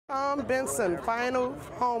Benson, final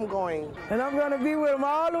homegoing. And I'm going to be with him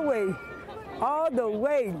all the way. All the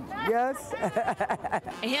way, yes.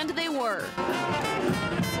 And they were.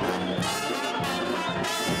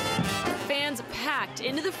 Fans packed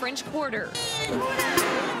into the French Quarter.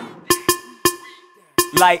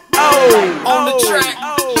 Like, on the track,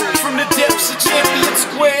 from the depths of Champion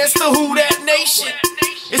Square, it's the Who Dat Nation.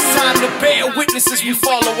 It's time to bear witness as we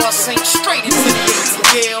follow our saint straight into the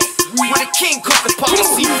ATL. Where the king cooked the pot of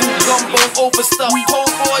seafood gumbo, overstuffed po'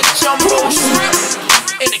 boy jumbo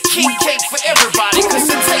shrimp, and a king cake for everybody, cause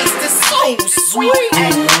the taste is so sweet.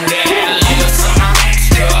 Who dat? Little something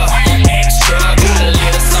extra, extra, got a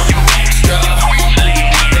little something extra.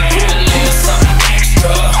 Little something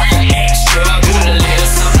extra, extra, got a little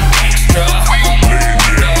something extra.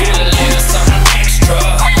 Little something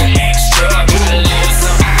extra, extra, got a little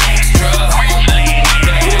something extra.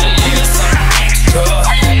 Little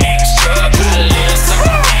something extra, extra, got a little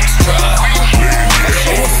something extra.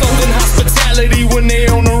 Show Southern hospitality when they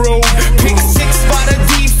on the road. Pick six by the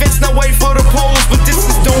defense, now wait for the pose. But this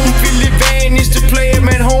is don't feel advantage to play him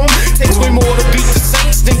at home. Takes way more to beat the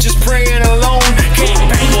Saints than just praying alone. Can't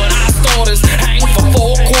bang with our starters, hang for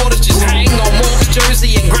 4 quarters. Just hang on Mark's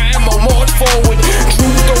jersey and grandma march forward.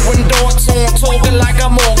 Drew throwing darts on, talking like a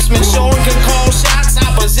marksman. Sean can call shots,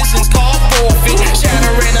 oppositions call forfeit.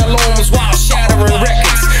 Shattering alarms while shattering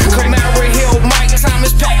records. Camaro Hill, Mike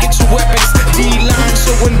Thomas, package your weapons. D-line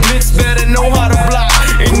showing blitz, better know how to block.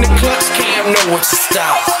 In the clutch cam, know what to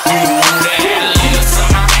stop. Who dat? Little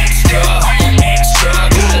something extra, extra,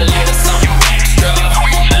 got a little something extra.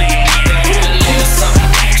 Little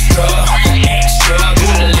something extra, extra,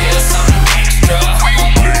 got a little something extra.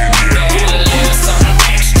 Little something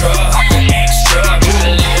extra, extra, got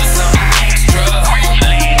a little something extra.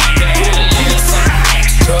 Little something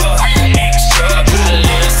extra, extra, got a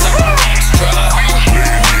little something extra.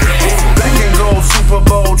 Black and gold Super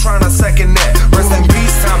Bowl, trying to second that. Rest in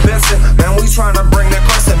peace, Tom Benson. Man, we trying to bring the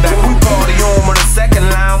crescent back. We party home on the second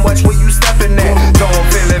line. Watch where you stepping at. Don't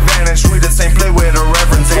feel advantage. We the same play where the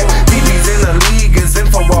reverend's at. DB's in the league is in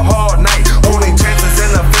for a hard night. Only chances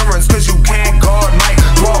interference cause you can't guard Mike.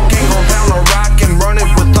 Mark ain't gon' pound the rock and run it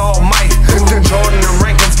with all might. Then Jordan and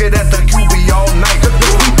Rankins get at the QB all night.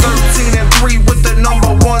 We 13-3 with the #1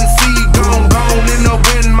 seed. Gone in the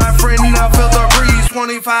wind, my friend. I feel the breeze.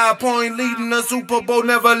 25-point lead in the Super Bowl,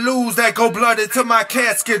 never lose. That cold-blooded till my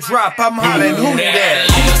casket drop. I'm hollering, who dat?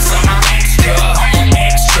 Little something extra,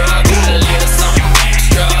 extra.